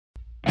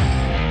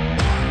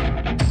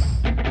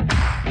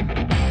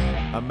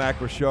I'm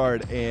Mac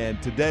Richard,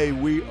 and today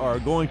we are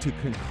going to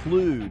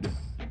conclude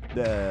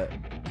the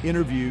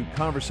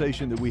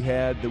conversation that we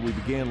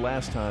began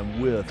last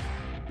time with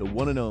the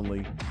one and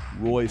only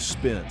Roy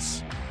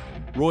Spence.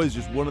 Roy is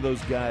just one of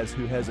those guys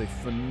who has a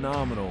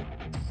phenomenal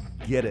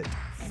get-it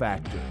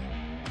factor.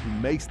 He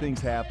makes things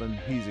happen.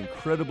 He's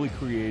incredibly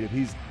creative.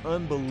 He's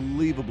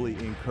unbelievably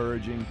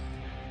encouraging.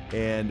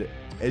 And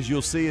as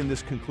you'll see in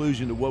this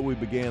conclusion to what we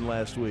began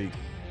last week,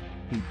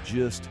 he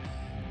just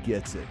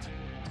gets it.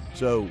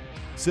 So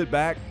sit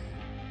back,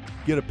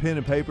 get a pen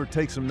and paper,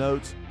 take some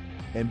notes,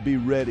 and be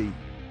ready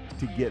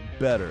to get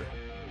better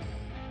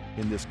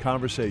in this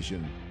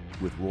conversation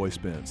with Roy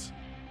Spence.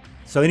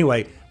 So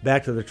anyway,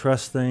 back to the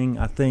trust thing.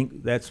 I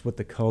think that's what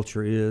the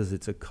culture is.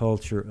 It's a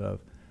culture of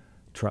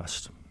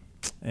trust.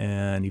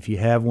 And if you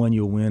have one,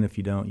 you'll win. If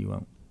you don't, you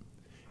won't.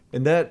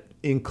 And that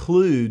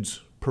includes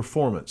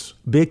performance.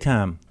 Big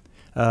time.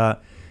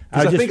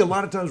 I think a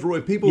lot of times,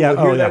 Roy, people will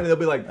hear that and they'll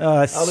be like,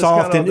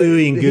 soft and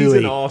ooey and gooey. He's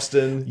in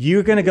Austin.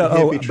 You're going to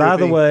go, by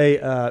the way,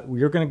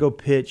 you're going to go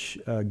pitch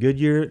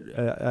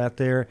Goodyear out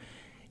there.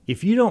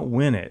 If you don't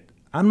win it,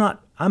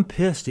 I'm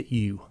pissed at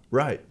you.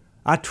 Right.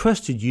 I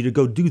trusted you to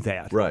go do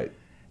that. Right.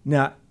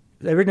 Now,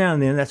 every now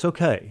and then, that's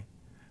okay.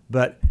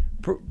 But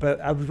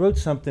I wrote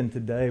something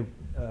today,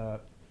 and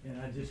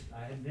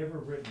I had never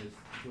written this.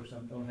 Of course,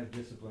 I don't have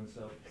discipline,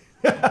 so.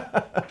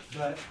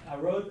 But I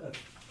wrote a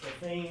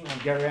thing, I'm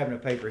grabbing a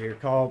paper here,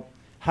 called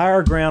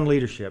Higher Ground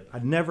Leadership.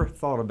 I'd never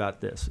thought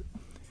about this.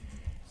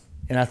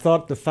 And I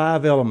thought the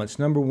 5 elements.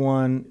 Number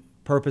 1,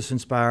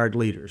 purpose-inspired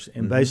leaders.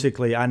 And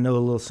basically, I know a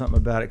little something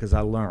about it because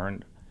I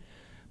learned.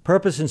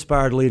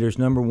 Purpose-inspired leaders,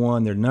 number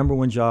 1, their number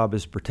 1 job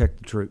is protect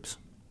the troops.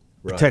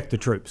 Right. Protect the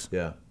troops.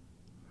 Yeah.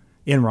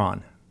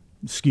 Enron.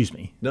 Excuse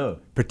me. No.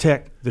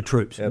 Protect the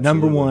troops. Absolutely.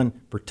 Number 1,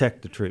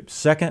 protect the troops.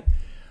 Second,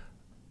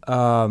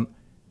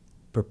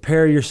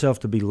 prepare yourself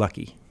to be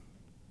lucky.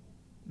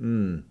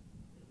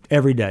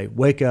 Every day,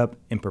 wake up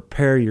and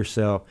prepare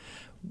yourself.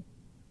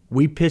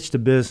 We pitched a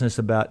business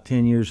about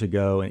 10 years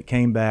ago, and it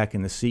came back,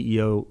 and the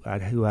CEO,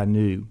 who I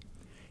knew,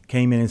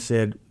 came in and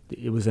said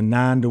it was a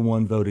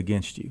 9-1 vote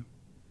against you,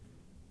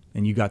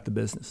 and you got the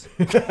business.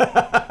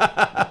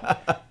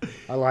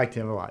 I liked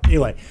him a lot.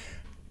 Anyway,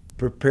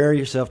 prepare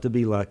yourself to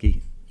be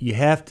lucky. You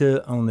have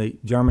to, on the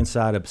German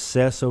side,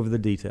 obsess over the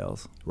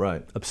details.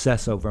 Right.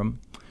 Obsess over them.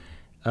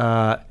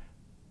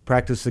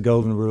 Practice the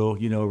golden rule,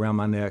 around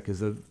my neck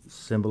is a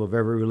symbol of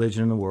every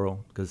religion in the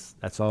world, because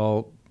that's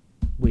all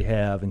we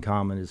have in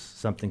common is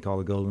something called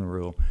the golden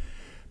rule.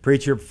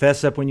 Preacher,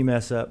 fess up when you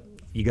mess up.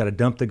 You got to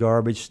dump the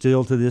garbage.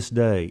 Still to this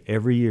day,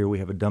 every year we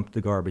have a dump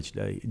the garbage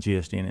day at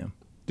GSD&M.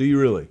 Do you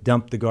really?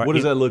 Dump the garbage. What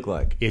does that look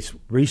like? It's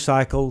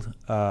recycled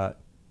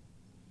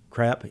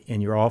crap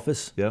in your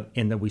office, Yep.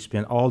 And then we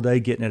spend all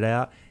day getting it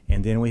out,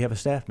 and then we have a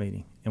staff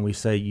meeting, and we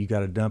say you got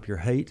to dump your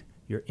hate,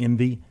 your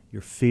envy,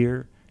 your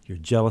fear, your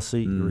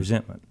jealousy, your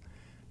resentment.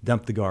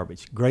 Dump the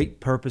garbage.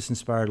 Great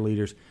purpose-inspired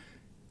leaders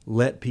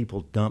let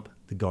people dump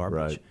the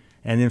garbage. Right.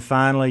 And then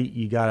finally,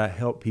 you got to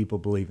help people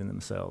believe in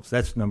themselves.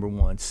 That's number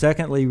 1.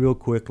 Secondly, real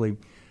quickly,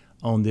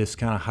 on this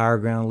kind of higher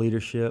ground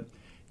leadership,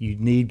 you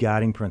need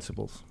guiding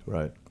principles.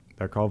 Right.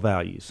 They're called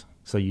values,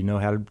 so you know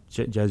how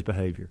to judge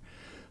behavior.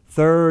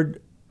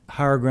 Third,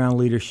 higher ground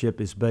leadership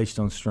is based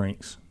on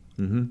strengths.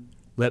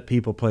 Let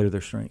people play to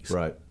their strengths.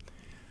 Right.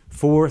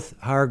 Fourth,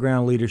 higher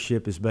ground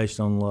leadership is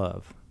based on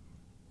love.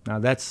 Now,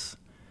 that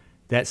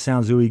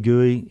sounds ooey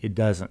gooey. It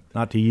doesn't.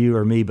 Not to you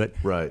or me, but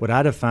Right. What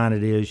I define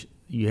it is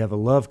you have a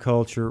love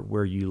culture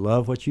where you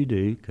love what you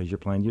do because you're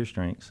playing to your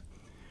strengths.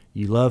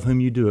 You love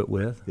whom you do it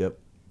with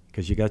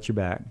because you got your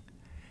back.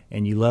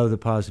 And you love the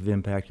positive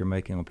impact you're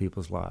making on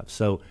people's lives.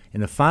 So,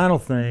 and the final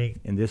thing,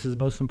 and this is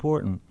most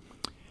important,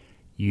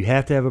 you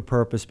have to have a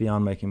purpose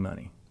beyond making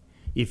money.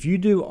 If you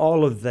do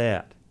all of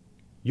that,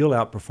 you'll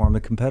outperform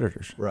the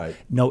competitors. Right.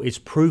 No, it's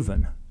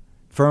proven.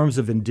 Firms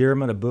of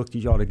Endearment, a book that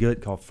you ought to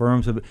get called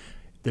Firms of...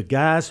 The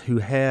guys who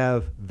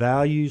have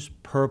values,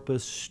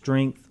 purpose,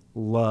 strength,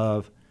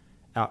 love,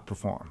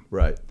 outperform.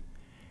 Right.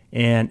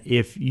 And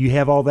if you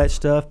have all that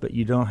stuff but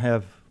you don't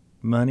have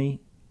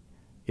money,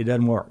 it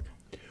doesn't work.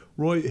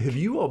 Roy, have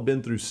you all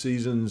been through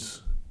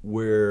seasons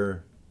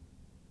where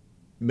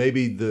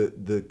maybe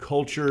the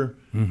culture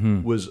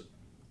was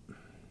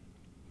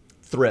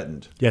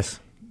threatened? Yes.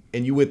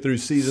 And you went through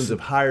seasons of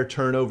higher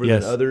turnover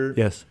Yes. than other?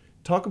 Yes.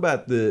 Talk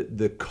about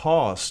the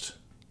cost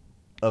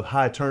of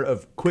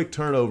quick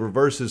turnover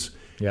versus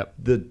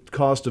the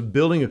cost of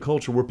building a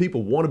culture where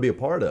people want to be a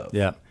part of.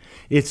 Yeah.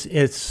 It's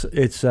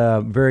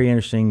very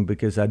interesting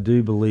because I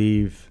do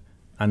believe,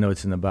 I know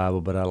it's in the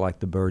Bible, but I like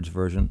the Bird's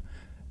version.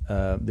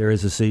 There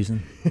is a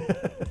season,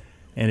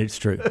 and it's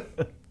true.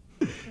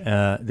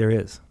 There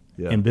is.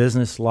 Yeah. In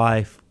business,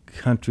 life,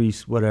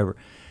 countries, whatever.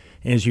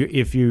 And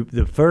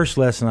the first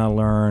lesson I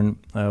learned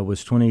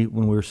was when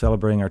we were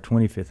celebrating our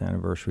 25th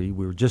anniversary.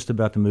 We were just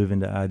about to move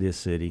into Idea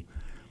City.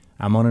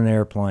 I'm on an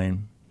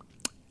airplane.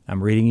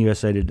 I'm reading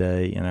USA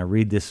Today, and I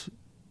read this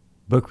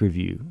book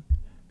review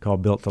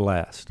called Built to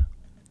Last.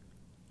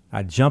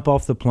 I jump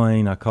off the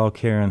plane. I call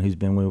Karen, who's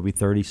been with me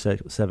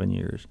 37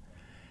 years,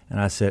 And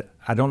I said,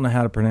 I don't know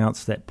how to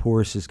pronounce that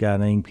Porris's guy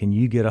name. Can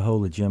you get a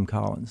hold of Jim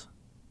Collins?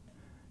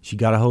 She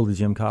got a hold of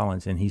Jim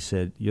Collins, and he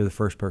said, you're the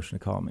first person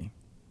to call me.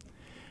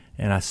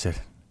 And I said,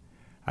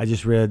 I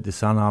just read the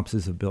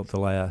synopsis of Built to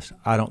Last.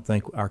 I don't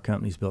think our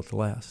company's built to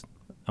last.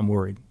 I'm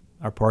worried.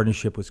 Our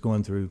partnership was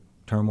going through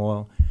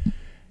turmoil.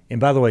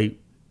 And by the way,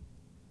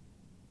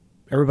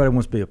 everybody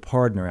wants to be a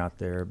partner out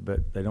there,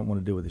 but they don't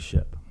want to do with the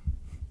ship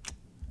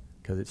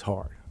because it's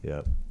hard.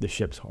 Yeah. The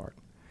ship's hard.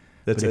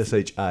 That's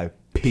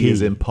S-H-I-P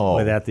as in Paul.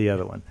 Without the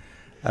other one.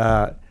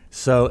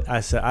 So I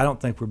said, I don't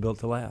think we're built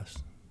to last.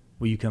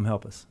 Will you come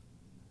help us?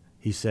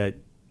 He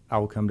said, I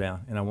will come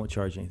down, and I won't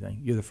charge anything.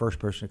 You're the first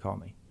person to call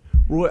me.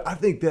 Roy, I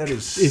think that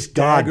is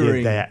staggering. God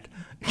did that.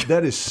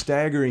 That is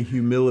staggering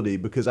humility,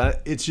 because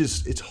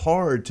it's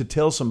hard to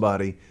tell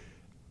somebody,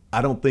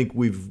 I don't think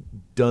we've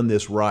done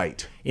this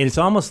right. And it's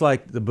almost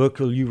like the book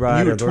you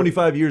write. You were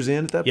 25 years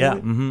in at that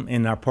point? Yeah,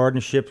 in our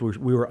partnerships,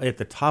 we were at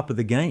the top of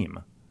the game.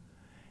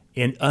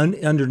 And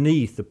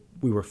underneath,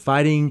 we were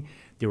fighting.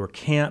 There were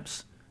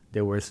camps.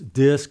 There was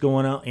this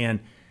going on. And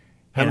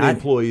how many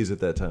employees at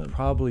that time?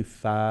 Probably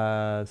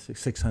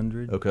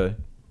 600. Okay.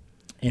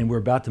 And we're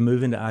about to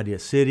move into Idea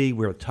City.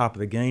 We're at the top of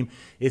the game.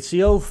 It's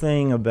the old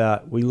thing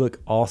about we look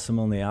awesome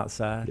on the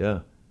outside. Yeah.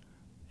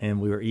 And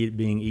we were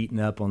being eaten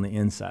up on the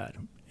inside.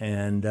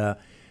 And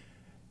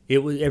it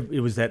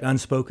was that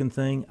unspoken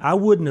thing. I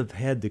wouldn't have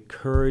had the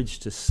courage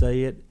to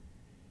say it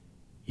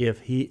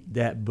if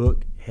that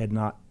book had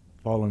not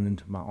fallen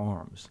into my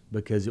arms,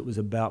 because it was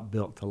about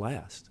Built to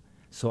Last.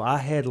 So I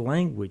had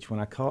language when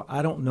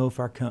I don't know if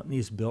our company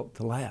is built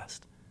to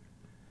last.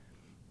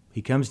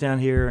 He comes down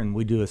here and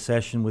we do a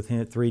session with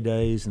him 3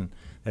 days, and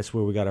that's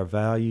where we got our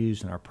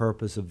values and our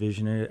purpose of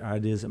visionary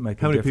ideas that make a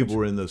difference. How many people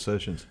were in those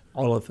sessions?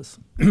 All of us.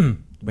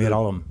 We had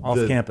all of them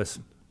off campus.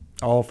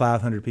 All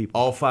 500 people.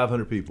 All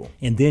 500 people.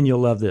 And then you'll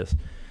love this.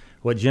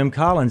 What Jim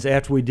Collins,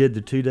 after we did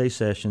the 2-day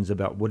sessions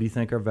about what do you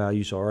think our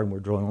values are, and we're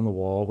drawing on the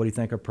wall, what do you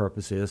think our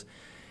purpose is,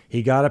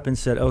 he got up and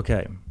said,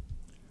 okay,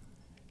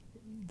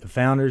 the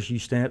founders, you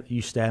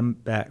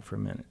stand back for a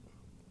minute.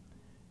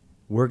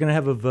 We're going to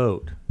have a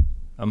vote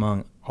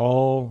among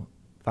all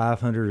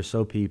 500 or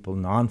so people,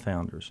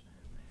 non-founders.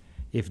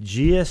 If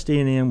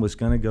GSD&M was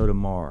going to go to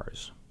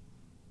Mars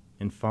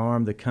and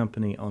farm the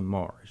company on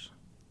Mars,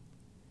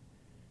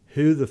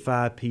 who are the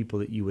 5 people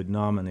that you would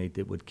nominate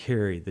that would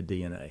carry the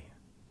DNA?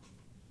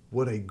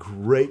 What a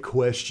great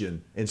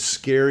question, and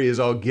scary as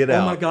all get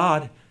out. Oh, my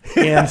God.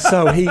 And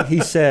so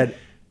he said,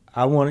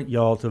 I want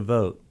y'all to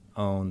vote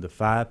on the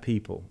 5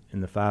 people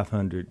in the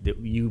 500 that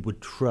you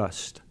would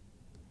trust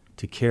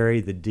to carry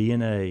the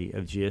DNA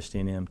of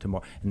GSD&M to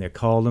Mars. And they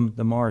called them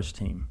the Mars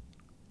team.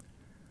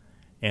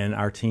 And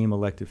our team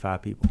elected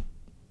 5 people.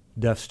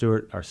 Duff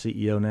Stewart, our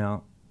CEO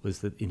now,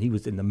 and he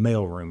was in the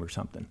mailroom or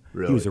something.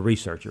 Really? He was a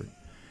researcher.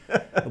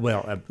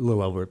 Well, a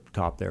little over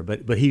top there,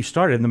 but he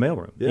started in the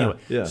mailroom. Yeah, anyway,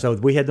 yeah. So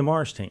we had the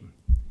Mars team,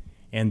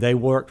 and they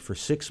worked for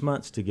 6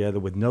 months together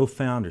with no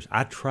founders.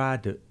 I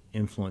tried to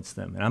influence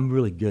them, and I'm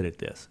really good at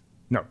this.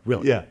 No,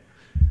 really. Yeah.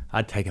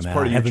 I'd take them out,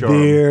 part of have a your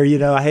charm. beer,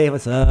 hey,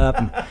 what's up?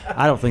 And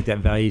I don't think that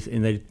values,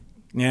 and they,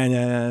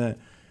 nah.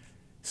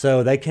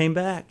 So they came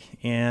back,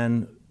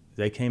 and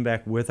they came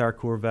back with our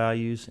core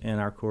values and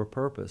our core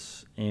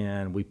purpose,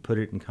 and we put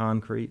it in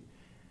concrete.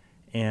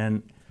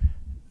 And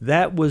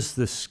that was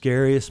the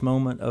scariest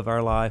moment of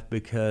our life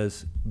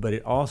but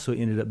it also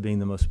ended up being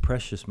the most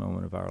precious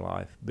moment of our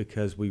life,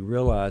 because we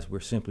realized we're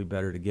simply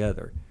better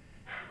together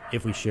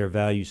if we share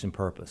values and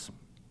purpose.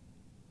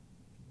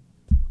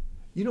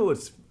 You know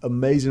what's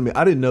amazing to me?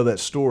 I didn't know that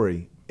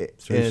story.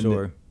 True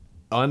story.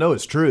 I know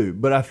it's true,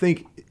 but I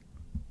think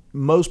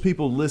most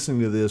people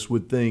listening to this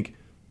would think,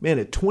 man,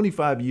 at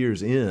 25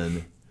 years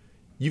in,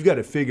 you've got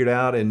it figured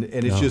out, and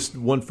it's just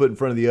one foot in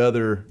front of the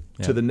other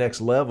to the next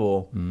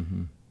level.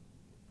 Mm-hmm.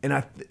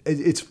 And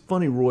it's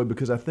funny, Roy,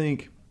 because I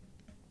think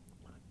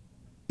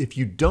if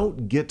you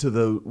don't get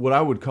to what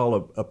I would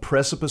call a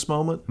precipice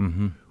moment,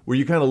 Mm-hmm. where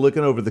you're kind of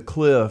looking over the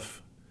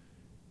cliff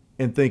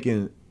and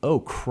thinking, oh,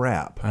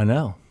 crap. I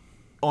know.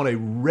 On a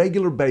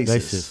regular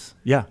basis.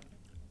 Yeah.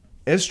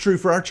 It's true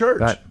for our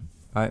church.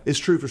 Right. It's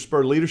true for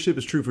Spur Leadership.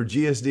 It's true for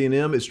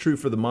GSD&M. It's true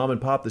for the mom and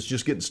pop that's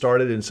just getting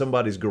started in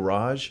somebody's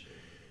garage.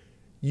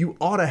 You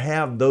ought to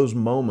have those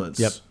moments.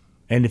 Yep.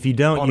 And if you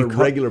don't, on a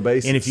regular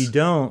basis. And if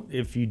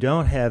you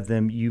don't have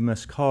them, you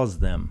must cause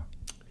them.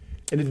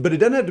 But it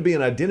doesn't have to be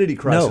an identity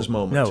crisis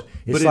moment. No,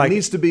 but it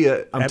needs to be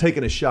I'm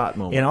taking a shot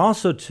moment. And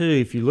also, too,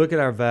 if you look at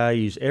our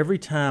values, every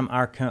time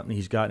our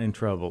company's gotten in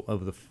trouble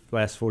over the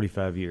last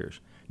 45 years.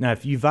 Now,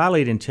 if you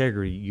violate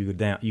integrity, you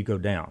go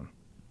down.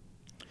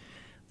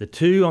 The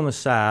 2 on the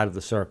side of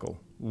the circle,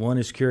 one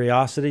is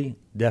curiosity,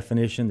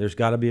 definition, there's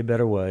got to be a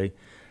better way.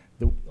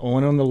 The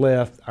one on the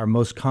left, our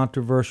most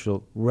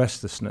controversial,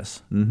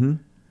 restlessness,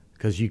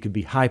 because you could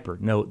be hyper.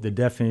 No, the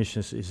definition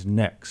is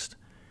next.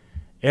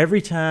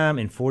 Every time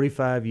in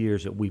 45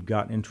 years that we've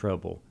gotten in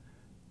trouble,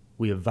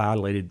 we have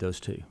violated those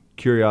 2.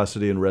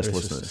 Curiosity and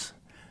restlessness.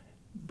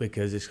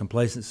 Because it's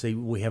complacency.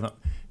 We haven't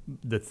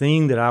the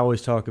thing that I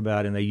always talk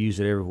about, and they use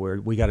it everywhere,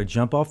 we got to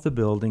jump off the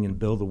building and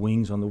build the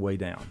wings on the way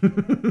down.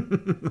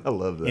 I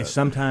love that. And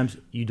sometimes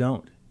you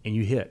don't, and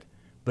you hit.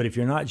 But if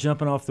you're not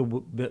jumping off the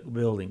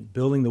building,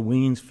 building the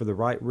wings for the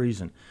right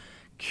reason,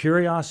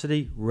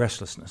 curiosity,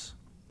 restlessness,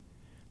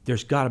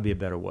 there's got to be a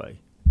better way.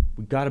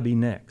 We've got to be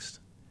next.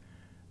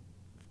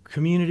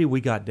 Community,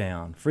 we got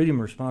down. Freedom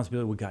and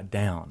responsibility, we got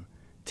down.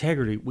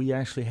 Integrity, we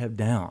actually have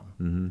down.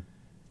 Mm-hmm.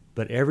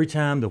 But every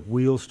time the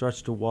wheel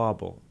starts to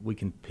wobble, we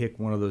can pick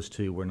one of those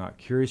two. We're not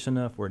curious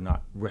enough. We're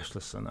not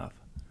restless enough.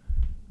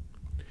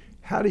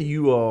 How do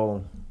you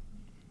all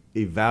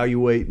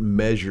evaluate and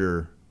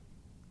measure,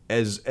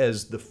 as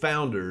the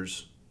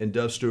founders, and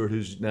Duff Stewart,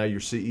 who's now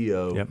your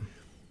CEO, Yep.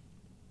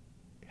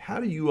 how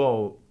do you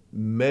all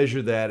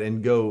measure that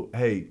and go,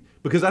 hey,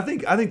 because I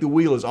think the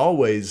wheel is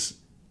always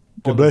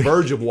on the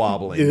verge of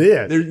wobbling. It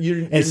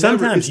is. And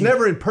sometimes it's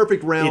never in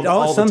perfect round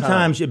all the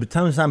time.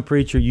 Sometimes,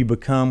 preacher, you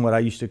become what I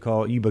used to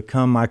call, you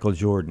become Michael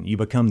Jordan. You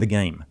become the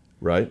game.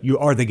 Right. You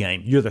are the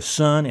game. You're the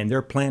sun and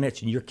their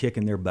planets, and you're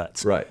kicking their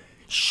butts. Right.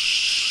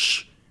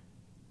 Shh.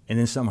 And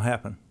then something will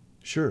happen.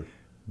 Sure.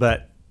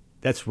 But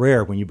that's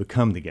rare when you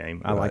become the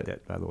game. I like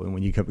that, by the way,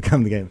 when you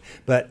become the game.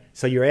 But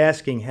so you're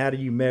asking, how do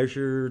you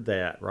measure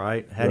that,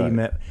 right? How do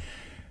you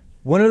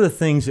One of the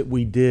things that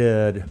we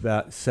did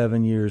about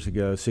 6 years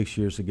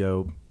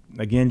ago,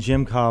 again,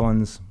 Jim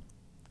Collins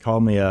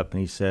called me up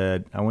and he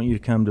said, I want you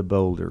to come to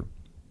Boulder.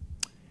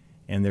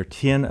 And there are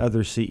 10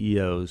 other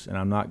CEOs, and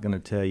I'm not going to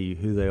tell you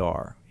who they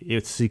are.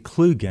 It's the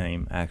Clue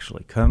game,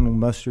 actually. Colonel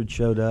Mustard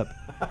showed up.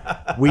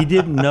 We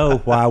didn't know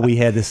why we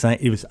had the same.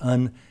 It was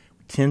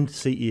 10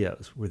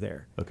 CEOs were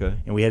there. Okay.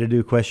 And we had to do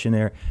a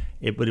questionnaire,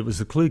 but it was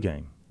the Clue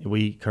game.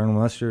 Colonel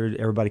Mustard,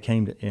 everybody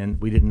came and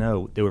we didn't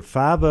know. There were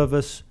 5 of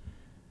us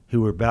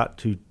who were about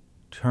to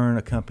turn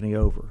a company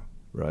over.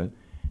 Right.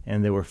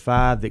 And there were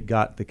 5 that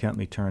got the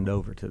company turned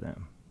over to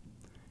them.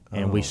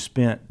 And we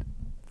spent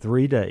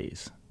 3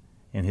 days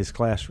in his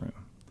classroom.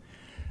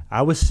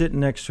 I was sitting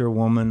next to a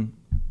woman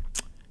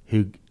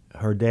who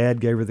her dad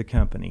gave her the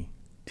company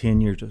 10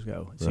 years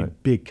ago. It's a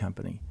big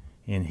company.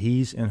 And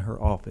he's in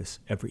her office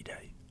every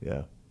day.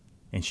 Yeah.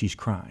 And she's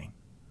crying.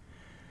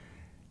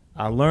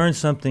 I learned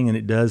something, and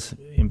it does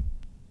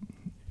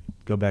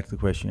go back to the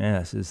question you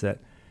asked, is that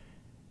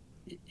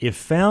if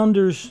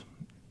founders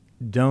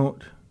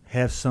don't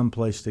have some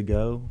place to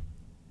go,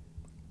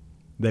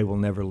 they will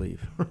never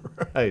leave.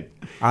 Right.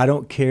 I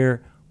don't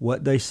care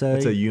what they say.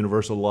 It's a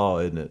universal law,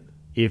 isn't it?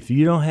 If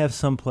you don't have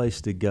some place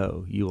to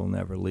go, you will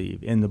never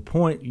leave. And the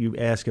point you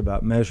ask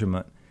about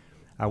measurement,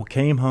 I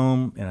came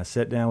home and I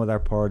sat down with our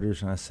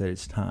partners and I said,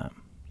 it's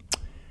time.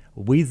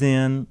 We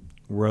then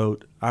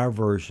wrote our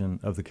version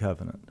of the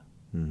covenant.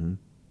 Mm-hmm.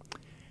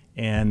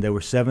 And there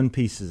were 7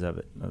 pieces of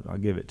it. I'll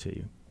give it to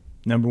you.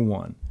 Number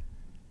 1,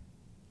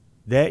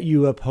 that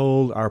you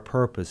uphold our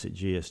purpose at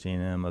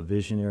GSD&M of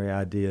visionary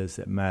ideas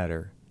that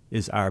matter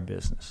is our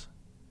business.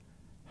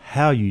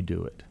 How you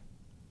do it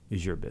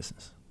is your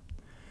business.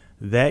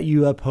 That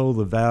you uphold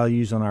the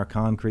values on our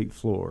concrete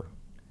floor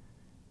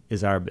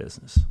is our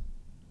business.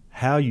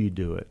 How you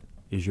do it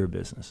is your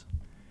business.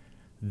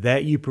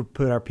 That you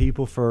put our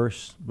people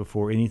first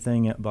before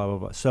anything, blah, blah,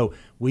 blah. So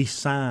we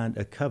signed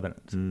a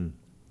covenant. Mm.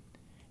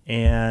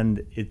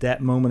 And at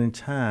that moment in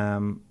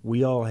time,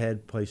 we all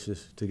had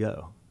places to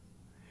go.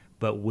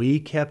 But we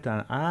kept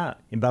an eye.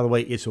 And by the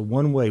way, it's a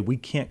one-way. We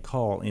can't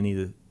call any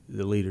of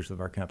the leaders of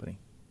our company.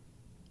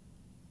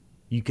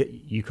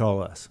 You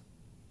call us.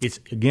 It's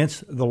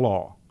against the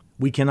law.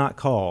 We cannot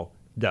call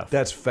Duff.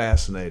 That's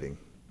fascinating.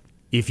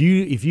 If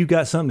you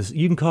got something,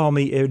 you can call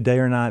me every day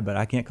or night, but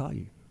I can't call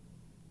you.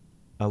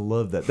 I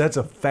love that. That's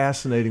a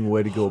fascinating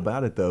way to go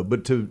about it, though.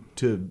 But to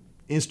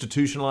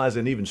institutionalize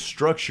and even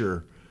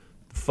structure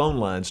phone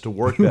lines to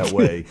work that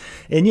way.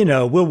 And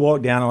we'll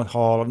walk down on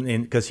hall,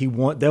 and because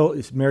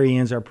Mary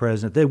Ann's our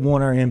president, they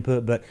want our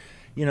input. But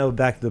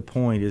back to the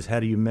point is, how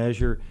do you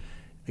measure?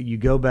 You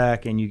go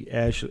back and you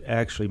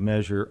actually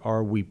measure: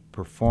 are we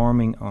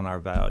performing on our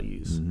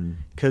values?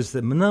 Because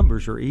the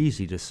numbers are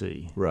easy to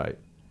see. Right.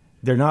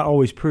 They're not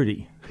always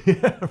pretty.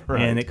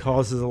 Right. And it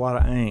causes a lot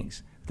of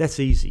angst. That's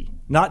easy.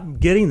 Not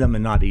getting them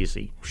is not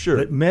easy. Sure.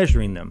 But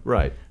measuring them.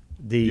 Right.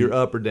 You're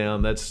up or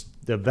down. That's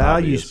the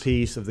values obvious.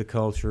 piece of the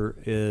culture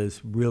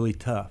is really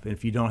tough. And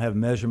if you don't have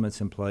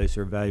measurements in place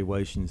or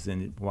evaluations,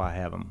 then why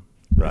have them?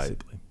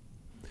 Basically.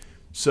 Right.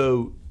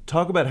 So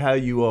talk about how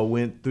you all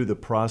went through the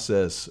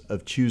process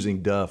of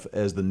choosing Duff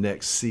as the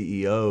next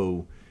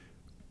CEO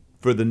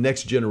for the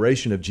next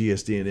generation of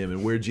GSD&M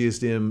and where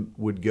GSD&M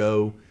would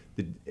go.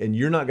 And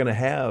you're not going to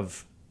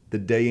have the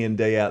day in,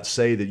 day out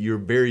say that you're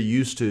very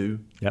used to.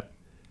 Yep.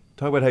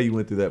 Talk about how you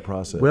went through that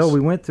process. Well,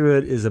 we went through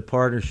it as a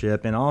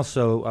partnership, and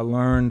also I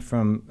learned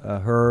from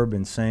Herb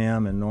and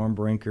Sam and Norm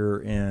Brinker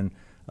and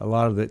a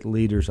lot of the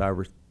leaders I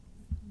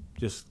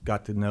just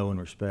got to know and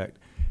respect.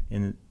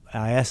 And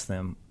I asked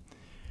them,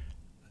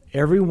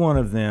 every one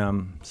of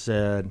them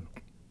said,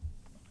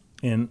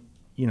 and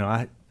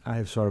I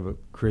have sort of a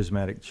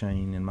charismatic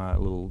chain in my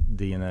little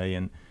DNA,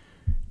 and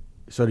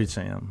so did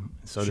Sam,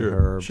 so did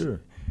Herb.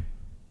 Sure.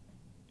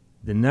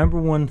 The number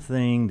one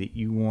thing that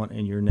you want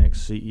in your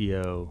next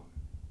CEO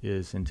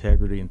is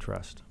integrity and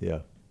trust. Yeah.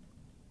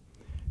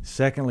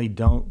 Secondly,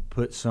 don't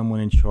put someone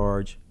in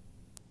charge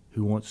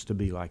who wants to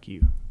be like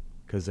you,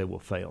 because they will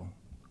fail.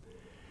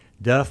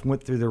 Duff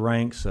went through the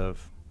ranks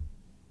of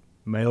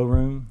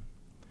mailroom,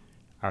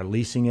 our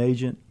leasing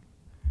agent,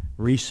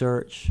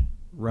 research,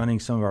 running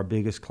some of our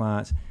biggest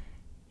clients.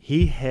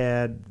 He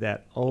had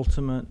that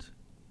ultimate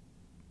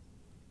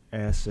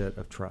asset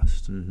of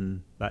trust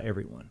by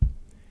everyone.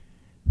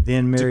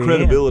 Then Mary It's a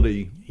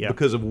credibility yeah.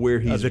 because of where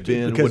he's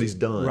been, what he's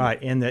done. Right,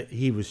 and that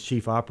he was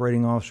chief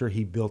operating officer.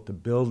 He built the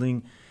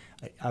building.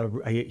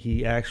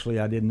 He actually,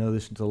 I didn't know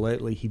this until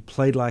lately, he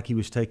played like he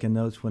was taking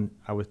notes when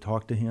I would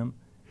talk to him.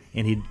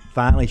 And he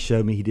finally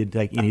showed me he didn't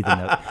take any of the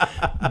notes.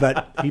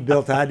 But he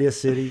built Idea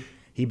City.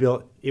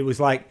 It was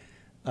like,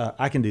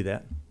 I can do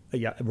that.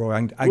 Yeah, Roy, I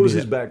can do that. What was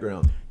his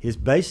background? His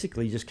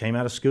basically just came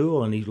out of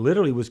school, and he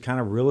literally was kind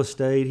of real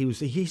estate.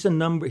 He's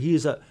an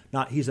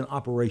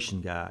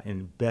operation guy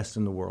and best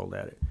in the world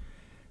at it.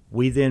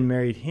 We then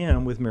married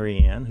him with Mary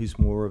Ann, who's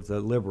more of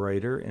the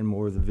liberator and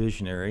more of the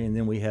visionary. And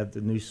then we have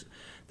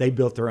they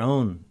built their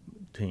own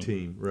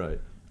team. Right.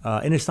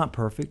 And it's not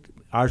perfect.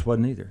 Ours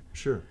wasn't either.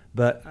 Sure.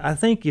 But I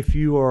think if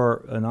you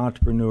are an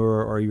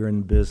entrepreneur or you're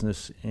in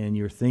business and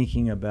you're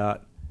thinking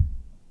about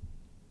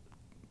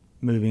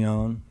moving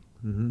on,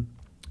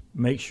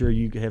 make sure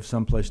you have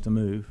someplace to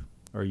move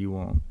or you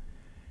won't.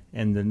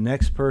 And the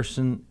next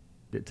person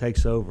that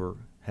takes over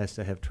has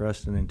to have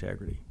trust and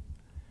integrity.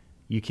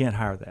 You can't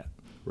hire that.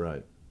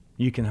 Right.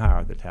 You can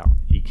hire the talent.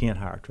 You can't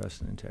hire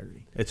trust and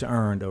integrity. It's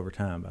earned over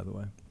time, by the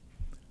way.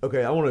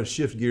 Okay, I want to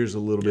shift gears a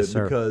little bit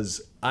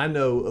because I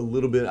know a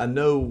little bit. I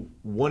know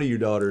one of your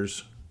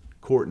daughters,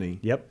 Courtney.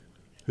 Yep.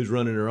 Who's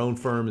running her own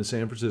firm in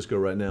San Francisco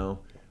right now.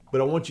 But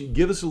I want you to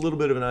give us a little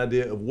bit of an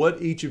idea of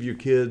what each of your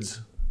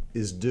kids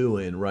is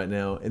doing right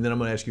now, and then I'm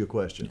going to ask you a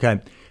question. Okay.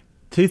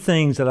 Two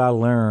things that I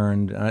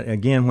learned,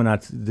 again, when I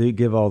do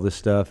give all this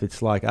stuff,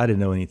 it's like I didn't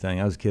know anything.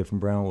 I was a kid from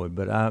Brownwood,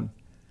 but I'm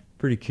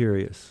pretty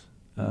curious.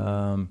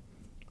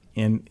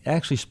 And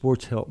actually,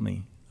 sports helped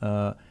me.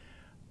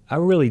 I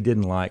really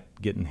didn't like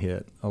getting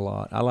hit a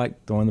lot. I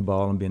liked throwing the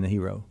ball and being a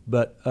hero.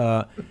 But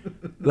I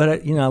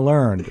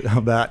learned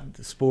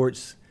about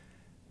sports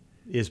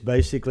is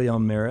basically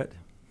on merit.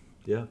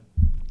 Yeah.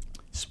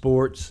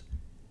 Sports,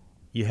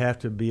 you have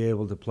to be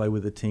able to play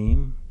with a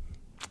team.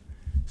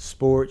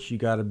 Sports, you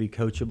got to be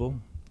coachable.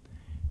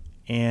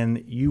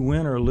 And you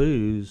win or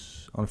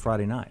lose on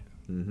Friday night.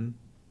 Mm-hmm.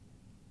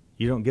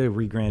 You don't get a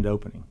grand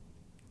opening.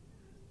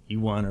 You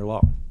won or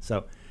lost.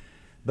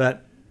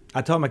 But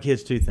I taught my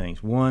kids two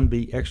things. One,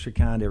 be extra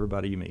kind to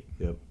everybody you meet.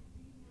 Yep.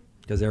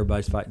 Because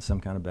everybody's fighting some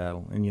kind of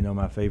battle. And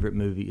my favorite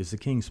movie is The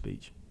King's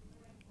Speech.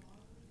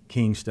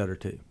 King stutter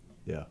too.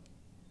 Yeah.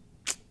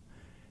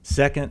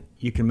 Second,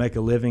 you can make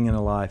a living and a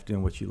life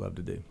doing what you love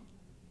to do.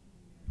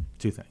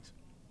 Two things.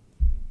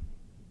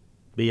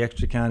 Be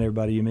extra kind to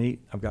everybody you meet.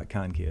 I've got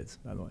kind kids,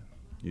 by the way.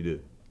 You do.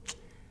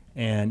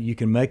 And you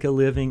can make a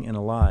living and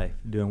a life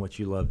doing what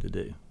you love to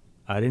do.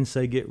 I didn't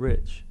say get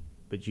rich,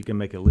 but you can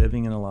make a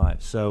living and a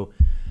life. So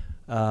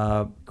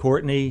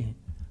Courtney,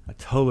 I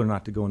told her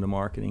not to go into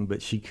marketing,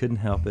 but she couldn't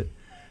help it.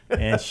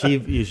 And she,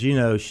 as you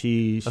know,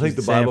 she's I think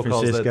the San Bible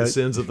Francisco. calls that the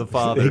sins of the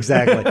father.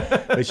 Exactly.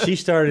 But she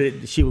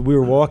started. We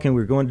were walking.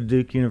 We were going to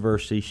Duke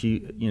University.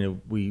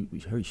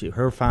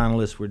 Her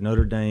finalists were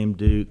Notre Dame,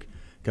 Duke,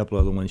 a couple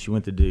other ones. She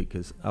went to Duke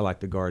because I like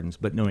the Gardens.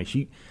 But no,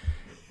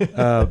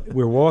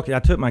 we're walking. I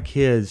took my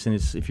kids, and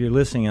if you're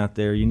listening out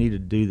there, you need to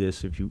do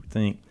this. If you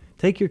think,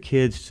 take your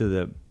kids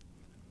to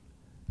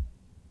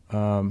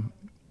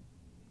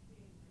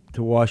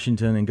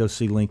Washington and go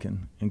see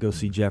Lincoln and go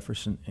see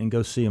Jefferson and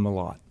go see them a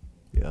lot.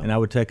 Yeah. And I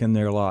would take them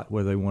there a lot,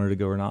 whether they wanted to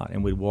go or not,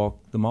 and we'd walk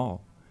the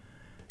mall.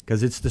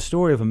 Because it's the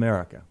story of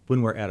America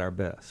when we're at our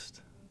best.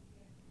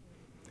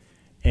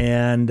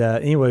 And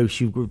anyway,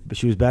 she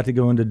was about to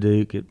go into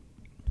Duke,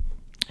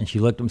 and she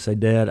looked at him and said,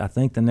 "Dad, I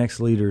think the next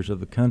leaders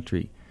of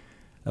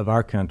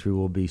our country,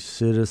 will be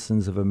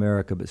citizens of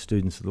America, but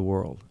students of the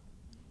world."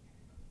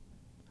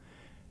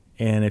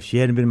 And if she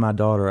hadn't been my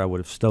daughter, I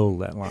would have stole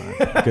that line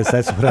because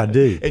that's what I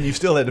do. And you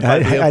still had to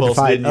fight the impulse,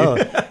 didn't you?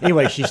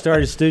 Anyway, she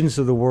started Students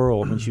of the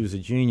World when she was a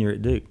junior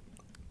at Duke.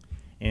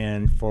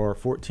 And for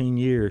 14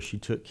 years, she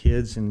took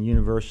kids in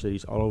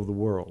universities all over the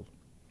world,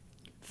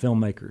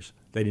 filmmakers.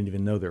 They didn't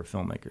even know they were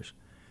filmmakers.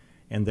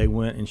 And they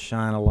went and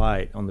shine a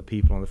light on the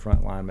people on the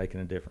front line making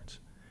a difference.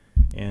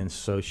 And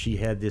so she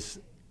had this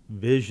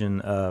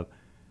vision of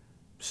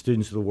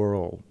Students of the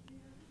World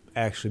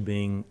actually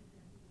being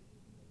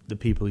the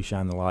people who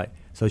shine the light.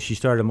 So she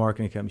started a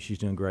marketing company. She's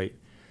doing great.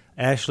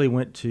 Ashley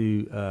went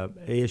to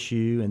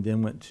ASU and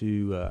then went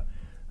to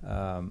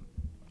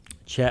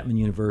Chapman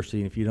University.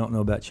 And if you don't know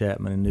about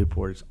Chapman in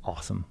Newport, it's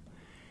awesome.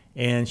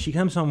 And she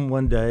comes home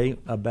one day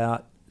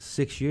about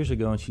 6 years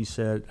ago, and she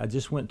said, "I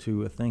just went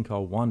to a thing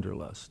called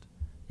Wanderlust.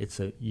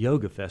 It's a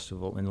yoga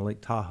festival in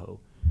Lake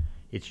Tahoe.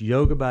 It's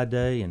yoga by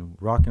day and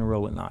rock and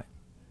roll at night."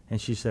 And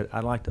she said,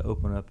 "I'd like to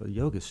open up a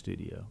yoga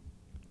studio."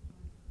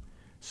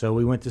 So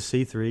we went to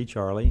C3,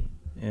 Charlie,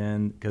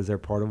 and because they're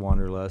part of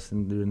Wanderlust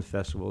and doing the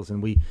festivals.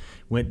 And we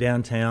went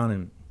downtown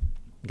and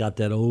got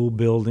that old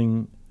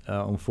building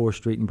on 4th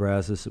Street in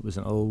Brazos. It was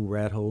an old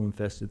rat hole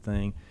infested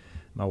thing.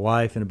 My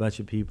wife and a bunch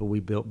of people, we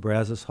built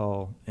Brazos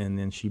Hall, and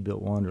then she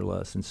built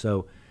Wanderlust. And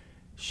so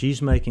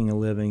she's making a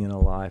living and a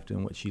life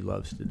doing what she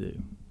loves to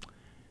do.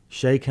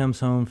 Shay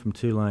comes home from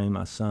Tulane,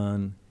 my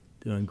son,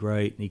 doing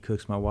great, and he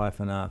cooks my wife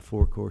and I a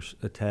 4-course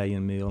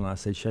Italian meal. And I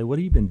said, Shay, what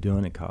have you been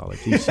doing at college?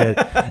 He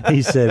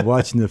said,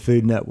 watching the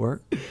Food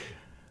Network.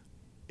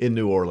 In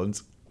New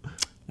Orleans.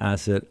 I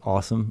said,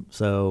 awesome.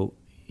 So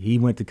he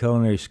went to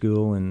culinary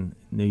school in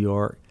New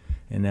York,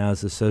 and now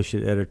is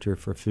associate editor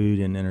for food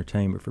and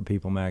entertainment for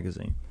People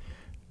magazine.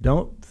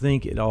 Don't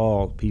think at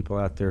all, people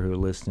out there who are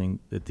listening,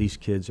 that these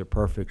kids are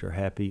perfect or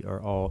happy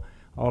or all.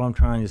 All I'm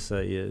trying to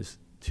say is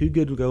 2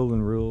 good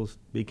golden rules: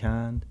 be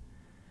kind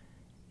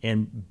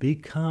and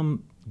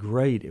become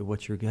great at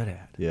what you're good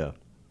at. Yeah.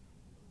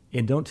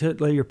 And don't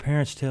let your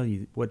parents tell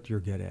you what you're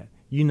good at.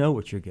 You know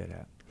what you're good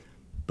at.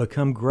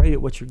 Become great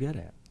at what you're good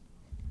at,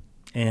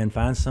 and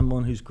find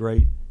someone who's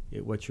great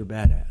at what you're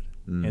bad at,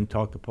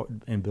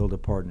 and build a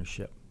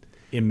partnership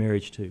in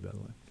marriage too. By the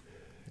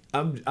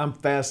way, I'm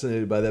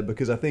fascinated by that,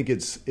 because I think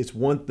it's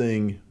one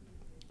thing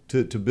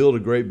to build a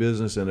great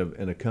business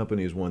and a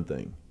company is one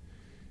thing.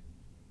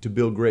 To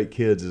build great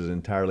kids is an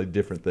entirely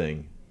different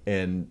thing,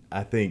 and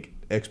I think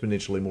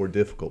exponentially more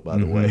difficult, by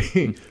the way.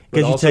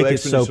 Because you take it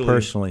so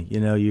personally,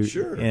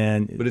 Sure,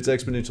 but it's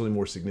exponentially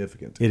more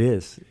significant. It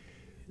is.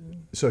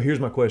 So here's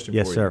my question for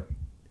you. Yes, sir.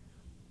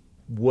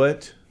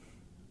 What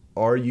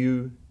are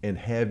you and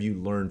have you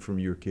learned from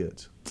your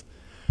kids?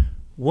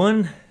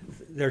 One,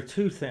 there are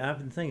 2 things. I've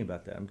been thinking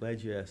about that. I'm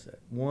glad you asked that.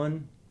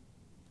 One,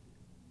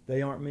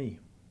 they aren't me.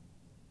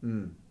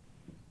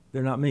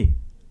 They're not me.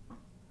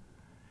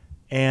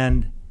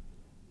 And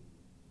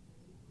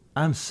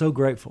I'm so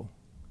grateful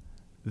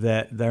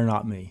that they're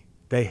not me.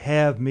 They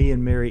have me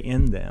and Mary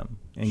in them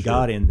and Sure.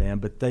 God in them,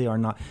 but they are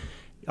not.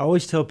 I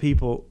always tell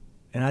people,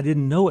 and I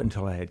didn't know it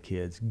until I had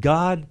kids,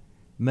 God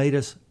made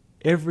us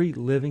every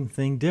living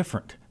thing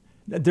different.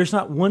 There's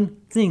not one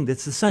thing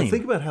that's the same. Well,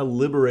 think about how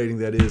liberating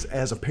that is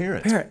as a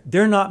parent.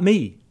 They're not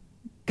me.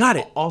 Got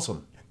it.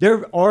 Awesome. They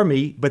are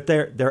me, but they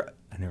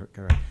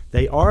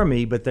are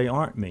me, but they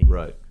aren't me.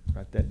 Right.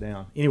 Write that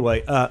down.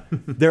 Anyway,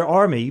 there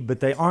are me, but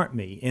they aren't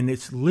me, and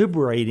it's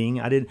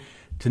liberating.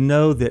 To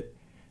know that.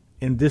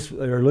 And this,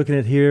 we're looking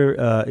at here,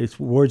 it's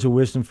words of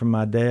wisdom from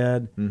my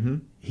dad. Mm-hmm.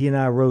 He and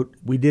I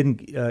we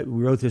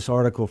wrote this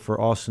article for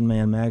Austin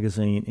Man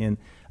magazine, and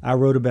I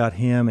wrote about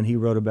him and he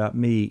wrote about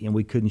me, and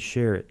we couldn't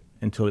share it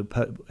until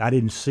I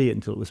didn't see it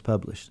until it was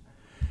published.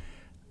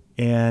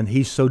 And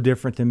he's so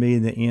different than me.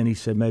 In the end, he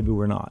said, maybe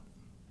we're not.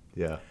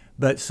 Yeah.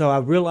 But so I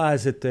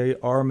realized that they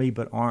are me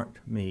but aren't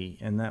me,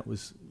 and that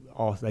was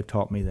all. They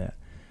taught me that.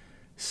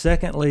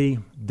 Secondly,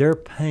 their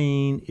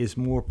pain is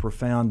more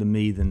profound to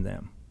me than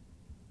them.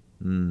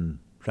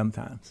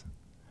 Sometimes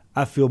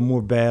I feel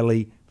more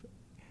badly.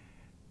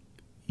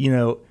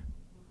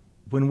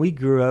 When we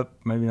grew up,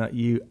 maybe not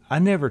you, I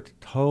never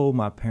told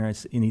my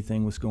parents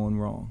anything was going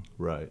wrong.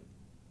 Right.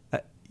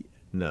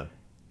 No.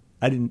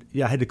 I didn't.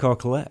 Yeah, I had to call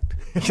collect.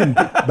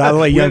 By the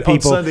way, young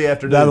people. On Sunday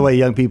afternoon. By the way,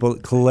 young people,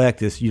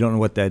 collect is. You don't know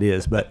what that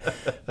is, but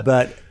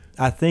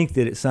I think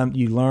that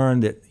you learn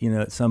that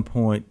at some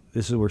point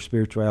this is where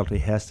spirituality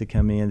has to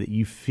come in. That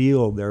you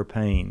feel their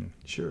pain.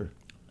 Sure.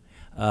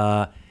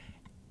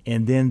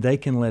 And then they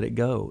can let it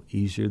go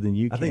easier than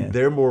you can. I think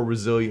they're more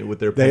resilient with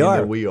their pain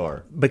than we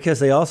are. Because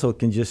they also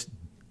can just,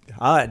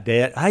 all right,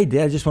 Dad, hey,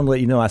 Dad, I just want to let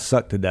you know I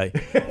sucked today.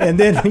 And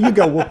then you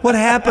go, well, what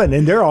happened?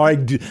 And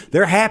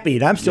they're happy,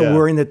 and I'm still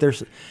worrying that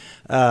there's.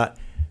 I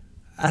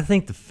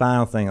think the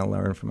final thing I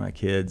learned from my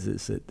kids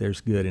is that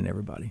there's good in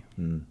everybody.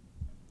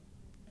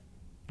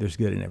 There's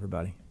good in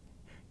everybody.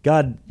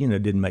 God,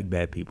 didn't make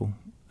bad people.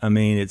 I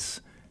mean,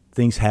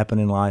 things happen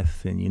in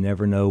life, and you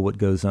never know what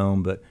goes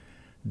on, but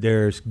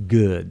there's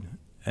good,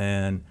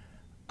 and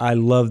I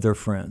love their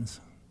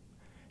friends.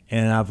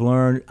 And I've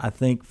learned, I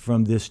think,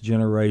 from this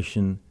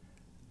generation,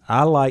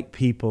 I like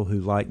people who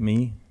like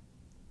me.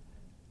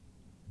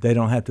 They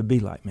don't have to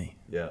be like me.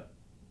 Yeah.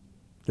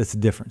 That's the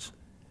difference.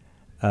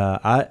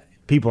 I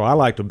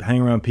like to hang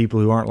around people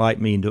who aren't like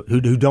me, and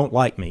who don't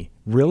like me.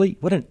 Really?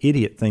 What an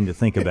idiot thing to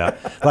think about.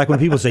 Like when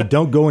people say,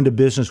 don't go into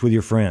business with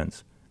your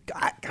friends.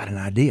 I got an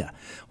idea.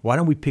 Why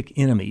don't we pick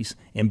enemies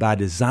and by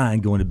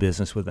design go into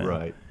business with them?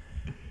 Right.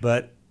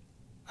 But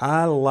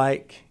I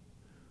like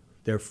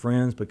their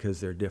friends because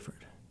they're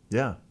different.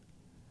 Yeah.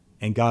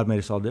 And God made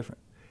us all different.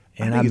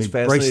 And I think it's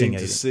fascinating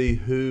to see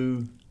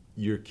who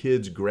your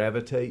kids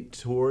gravitate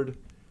toward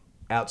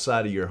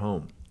outside of your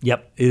home.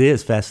 Yep, it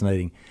is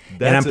fascinating.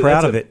 And I'm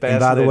proud of it. And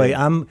by the way,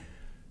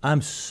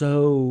 I'm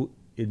so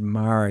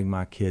admiring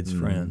my kids'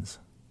 friends.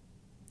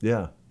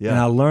 Yeah, yeah. And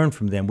I learn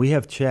from them. We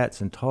have chats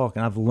and talk,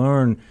 and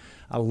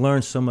I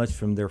learned so much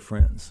from their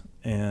friends.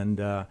 And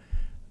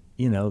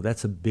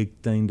that's a big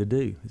thing to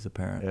do as a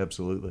parent.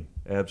 Absolutely.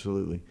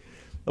 Absolutely.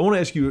 I want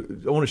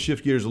to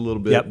shift gears a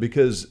little bit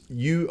because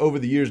you, over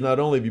the years, not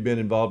only have you been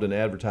involved in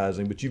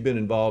advertising, but you've been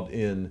involved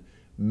in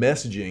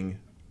messaging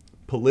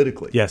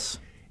politically. Yes.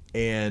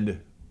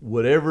 And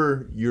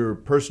whatever your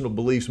personal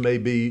beliefs may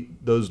be,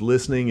 those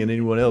listening and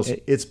anyone else,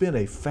 it's been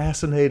a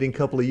fascinating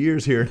couple of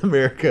years here in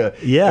America.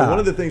 Yeah. And one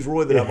of the things,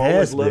 Roy, that I've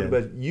always loved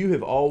been. about you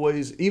have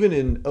always, even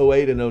in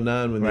 08 and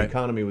 09 when Right. the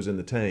economy was in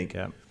the tank,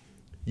 Yeah.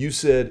 you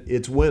said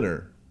it's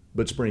winter,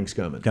 but spring's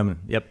coming. Coming.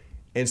 Yep.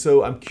 And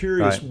so I'm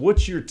curious, Right.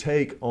 what's your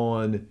take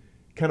on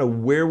kind of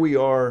where we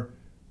are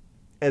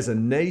as a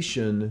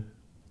nation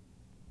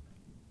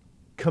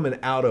coming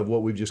out of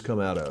what we've just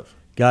come out of?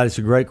 God, it's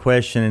a great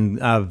question, and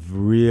I've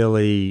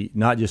really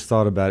not just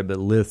thought about it, but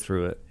lived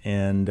through it.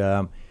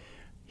 And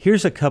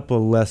here's a couple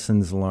of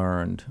lessons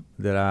learned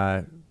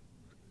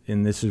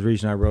and this is the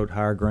reason I wrote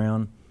Higher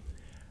Ground.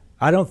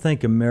 I don't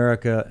think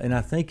America, and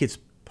I think it's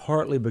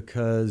partly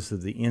because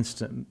of the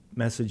instant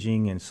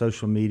messaging and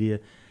social media,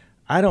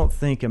 I don't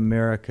think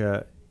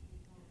America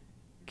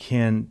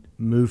can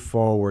move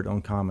forward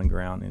on common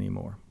ground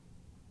anymore.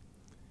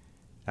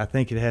 I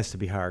think it has to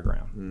be higher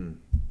ground.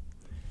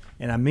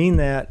 And I mean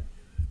that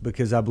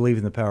because I believe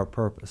in the power of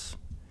purpose.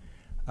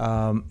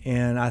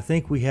 And I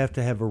think we have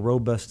to have a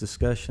robust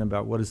discussion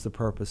about what is the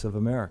purpose of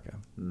America.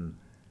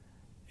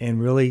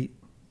 And really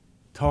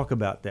talk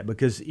about that.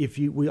 Because if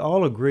we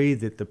all agree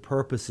that the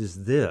purpose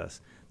is this,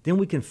 then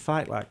we can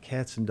fight like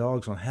cats and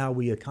dogs on how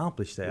we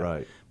accomplish that.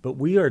 Right. But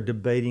we are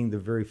debating the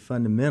very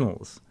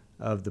fundamentals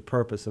of the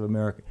purpose of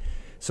America.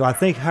 So I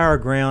think higher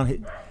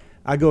ground,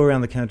 I go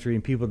around the country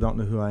and people don't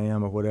know who I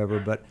am or whatever,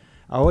 but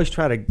I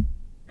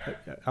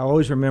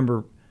always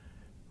remember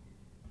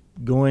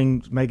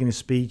making a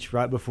speech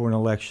right before an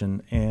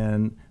election,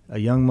 and a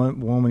young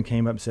woman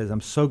came up and says,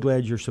 "I'm so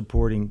glad you're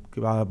supporting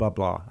blah, blah,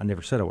 blah." I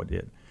never said I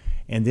did.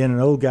 And then an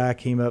old guy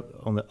came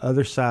up on the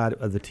other side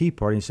of the Tea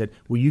Party and said,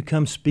 "Will you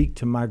come speak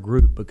to my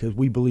group because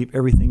we believe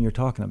everything you're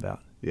talking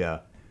about." Yeah.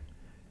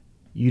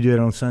 You do it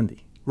on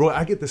Sunday. Roy,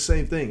 I get the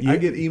same thing. I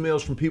get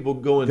emails from people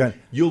going,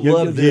 "You'll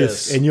You'll love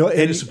this," and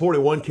you're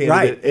supporting one candidate,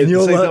 right, and at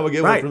the same time I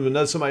get one right. from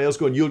another somebody else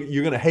going, "You're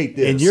going to hate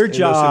this." And your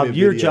they'll send me a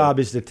video. job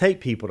is to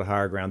take people to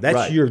higher ground. That's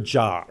Right. your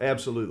job.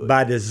 Absolutely.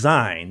 By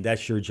design,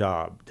 that's your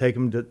job. Take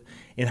them to,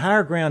 and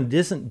higher ground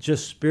isn't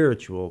just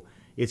spiritual.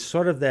 It's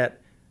sort of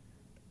that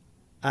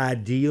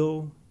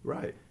ideal.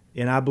 Right.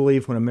 And I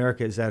believe when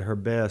America is at her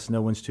best,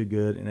 no one's too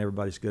good and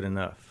everybody's good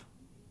enough.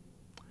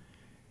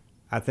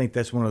 I think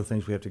that's one of the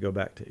things we have to go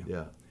back to.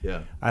 Yeah.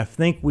 Yeah. I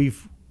think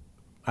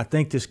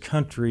this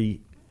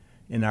country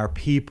and our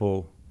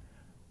people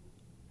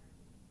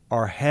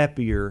are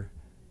happier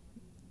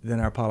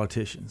than our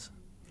politicians.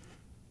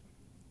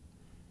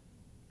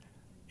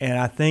 And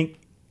I think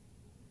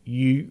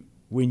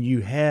when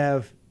you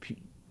have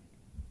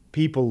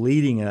people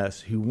leading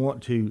us who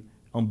want to,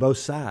 on both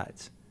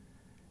sides,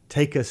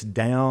 take us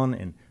down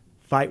and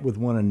fight with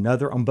one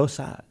another on both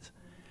sides.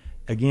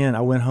 Again,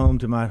 I went home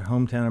to my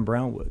hometown in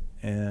Brownwood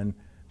and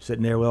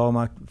sitting there with all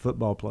my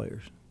football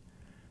players.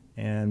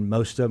 And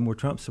most of them were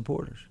Trump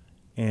supporters.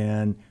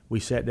 And we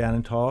sat down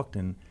and talked,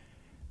 and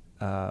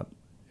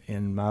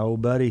my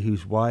old buddy,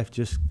 whose wife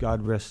just,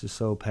 God rest his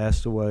soul,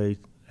 passed away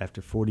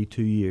after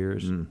 42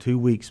 years, 2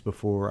 weeks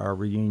before our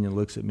reunion,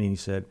 looks at me and he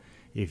said,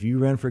 "If you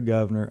run for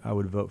governor, I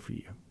would vote for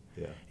you."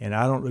 Yeah. And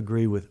I don't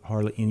agree with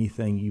hardly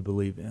anything you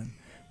believe in.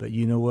 But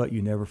you know what?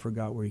 You never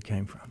forgot where you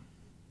came from.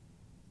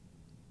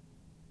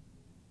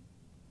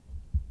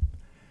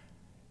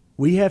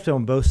 We have to,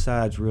 on both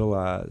sides,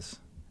 realize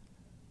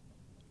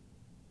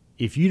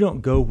if you don't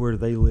go where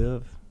they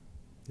live,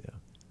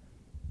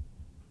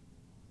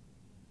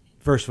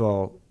 first of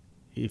all,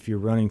 if you're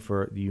running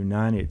for the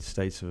United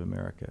States of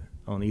America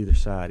on either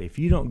side, if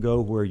you don't go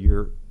where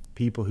your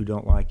people who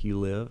don't like you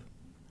live,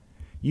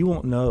 you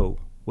won't know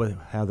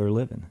how they're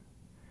living.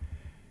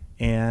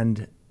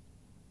 And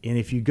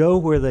if you go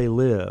where they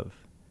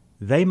live,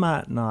 they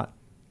might not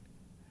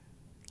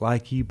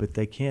like you, but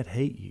they can't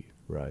hate you.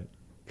 Right.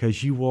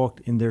 Because you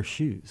walked in their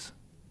shoes.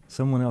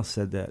 Someone else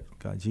said that,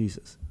 God,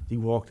 Jesus. He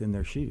walked in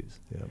their shoes.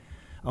 Yeah.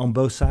 On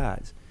both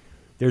sides.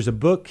 There's a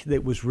book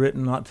that was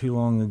written not too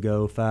long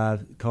ago,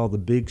 called The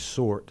Big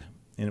Sort,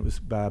 and it was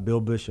by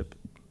Bill Bishop.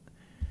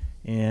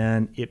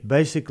 And it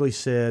basically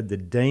said the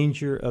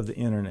danger of the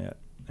internet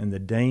and the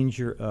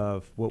danger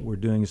of what we're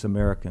doing as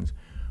Americans,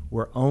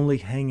 we're only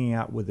hanging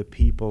out with the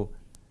people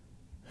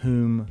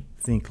whom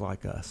think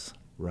like us.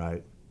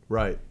 Right.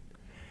 Right.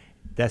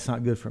 That's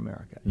not good for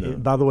America. No.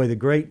 By the way, the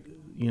great,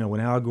 when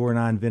Al Gore and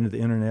I invented the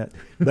internet,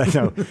 but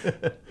no,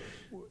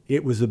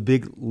 it was a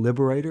big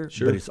liberator,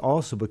 Sure. but it's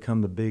also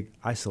become a big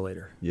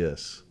isolator.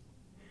 Yes.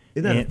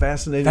 Isn't that a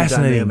fascinating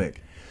fascinating.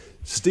 dynamic?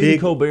 Stephen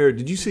Colbert,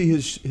 did you see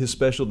his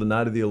special the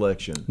night of the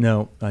election?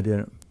 No, I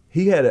didn't.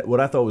 He had what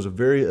I thought was a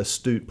very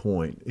astute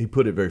point. He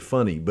put it very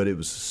funny, but it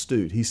was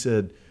astute. He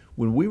said,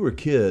 when we were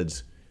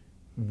kids,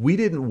 we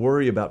didn't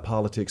worry about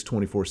politics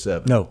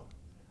 24/7. No.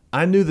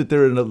 I knew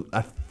that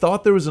I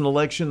thought there was an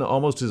election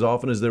almost as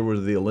often as there were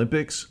the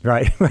Olympics.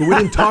 Right. But we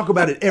didn't talk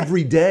about it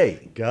every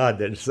day. God,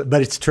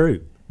 but it's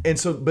true. And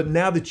so, but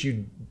now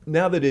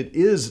that it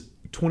is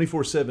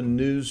 24/7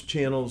 news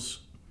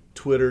channels,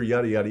 Twitter,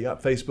 yada, yada, yada,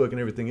 Facebook and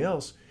everything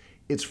else,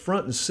 it's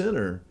front and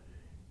center.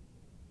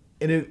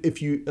 And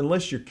if you,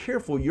 unless you're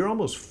careful, you're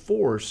almost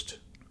forced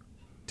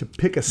to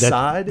pick a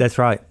side. That's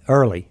right.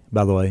 Early,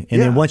 by the way.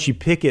 And then Yeah. once you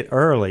pick it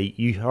early,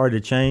 you hard to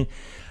change.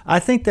 I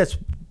think that's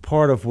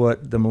part of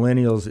what the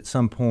millennials at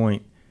some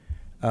point,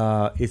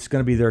 it's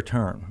going to be their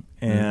turn.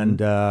 And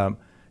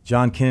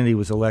John Kennedy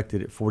was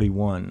elected at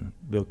 41,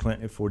 Bill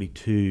Clinton at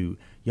 42.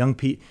 Young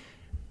people,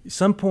 at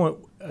some point,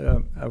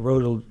 I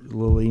wrote a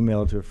little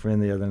email to a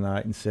friend the other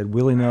night and said,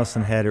 Willie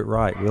Nelson had it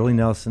right. Willie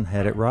Nelson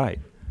had it right.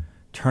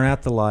 Turn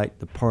out the light,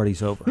 the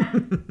party's over.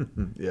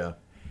 Yeah.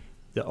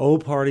 The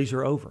old parties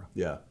are over.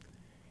 Yeah.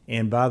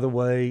 And by the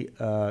way,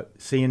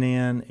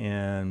 CNN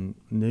and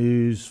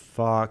News,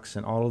 Fox,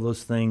 and all of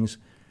those things,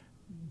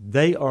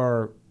 they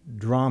are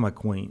drama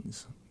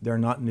queens. They're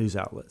not news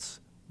outlets.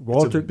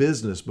 It's a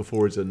business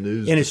before it's a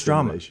news and it's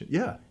drama.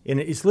 Yeah. And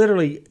it's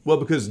literally... Well,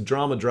 because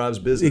drama drives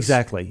business.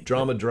 Exactly.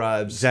 Drama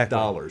drives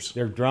dollars.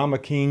 They're drama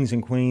kings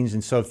and queens,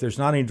 and so if there's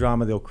not any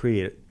drama, they'll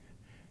create it.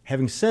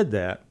 Having said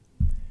that,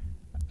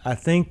 I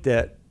think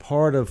that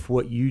part of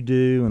what you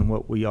do and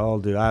what we all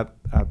do,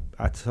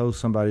 I told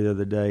somebody the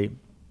other day,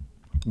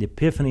 the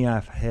epiphany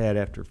I've had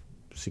after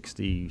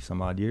 60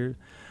 some odd years,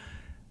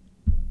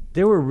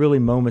 there were really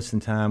moments in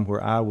time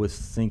where I was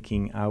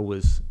thinking I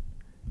was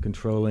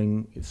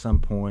controlling at some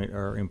point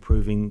or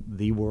improving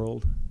the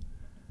world.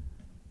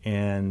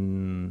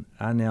 And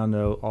I now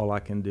know all I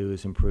can do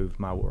is improve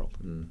my world.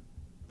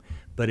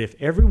 But if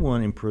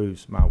everyone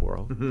improves my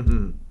world,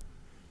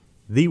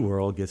 the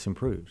world gets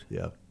improved.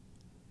 Yeah.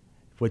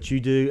 What you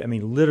do, I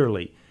mean,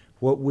 literally,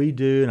 what we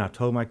do, and I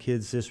told my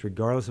kids this,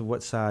 regardless of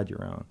what side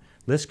you're on,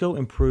 let's go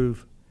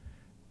improve.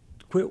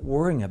 Quit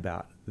worrying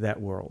about that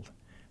world.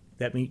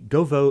 That means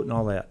go vote and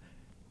all that.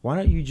 Why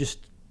don't you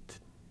just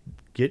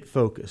get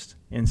focused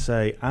and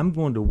say, I'm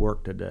going to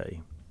work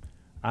today.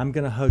 I'm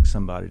going to hug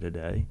somebody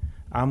today.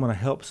 I'm going to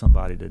help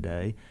somebody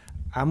today.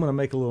 I'm going to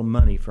make a little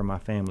money for my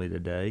family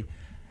today.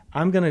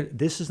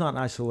 This is not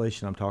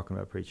isolation I'm talking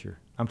about, preacher.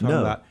 I'm talking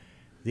about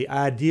the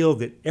ideal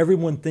that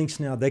everyone thinks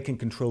now they can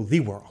control the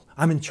world.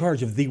 I'm in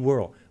charge of the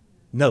world.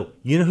 No,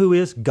 you know who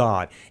is?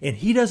 God. And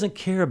he doesn't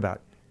care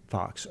about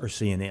Fox or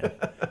CNN.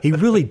 He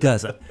really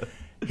doesn't.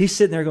 He's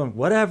sitting there going,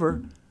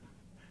 whatever.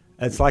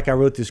 It's like I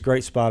wrote this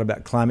great spot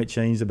about climate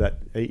change about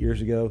 8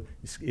 years ago.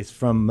 It's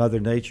from Mother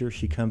Nature.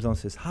 She comes on and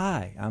says,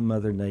 hi, I'm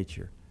Mother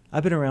Nature.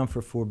 I've been around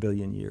for 4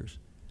 billion years.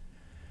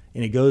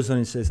 And it goes on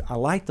and says, I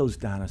like those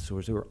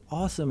dinosaurs. They were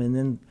awesome. And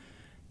then,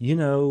 you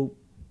know,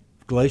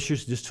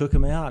 glaciers just took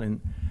them out, and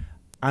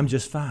I'm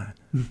just fine.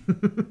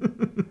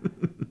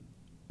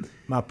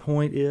 My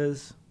point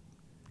is,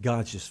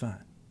 God's just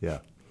fine. Yeah.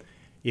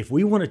 If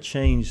we want to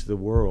change the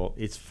world,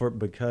 it's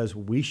because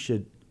we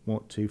should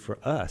want to for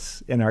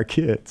us and our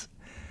kids,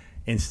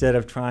 instead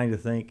of trying to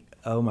think,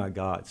 oh my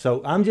God.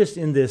 So I'm just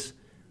in this,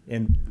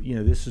 and you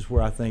know, this is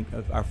where I think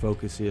our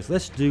focus is.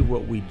 Let's do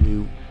what we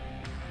do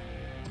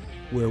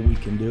where we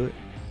can do it,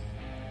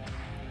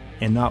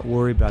 and not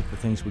worry about the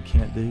things we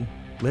can't do.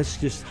 Let's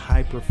just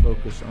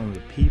hyper-focus on the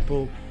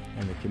people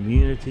and the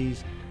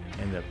communities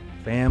and the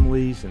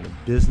families and the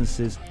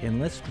businesses,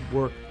 and let's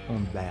work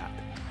on that.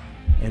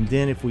 And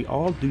then if we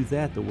all do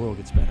that, the world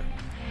gets better.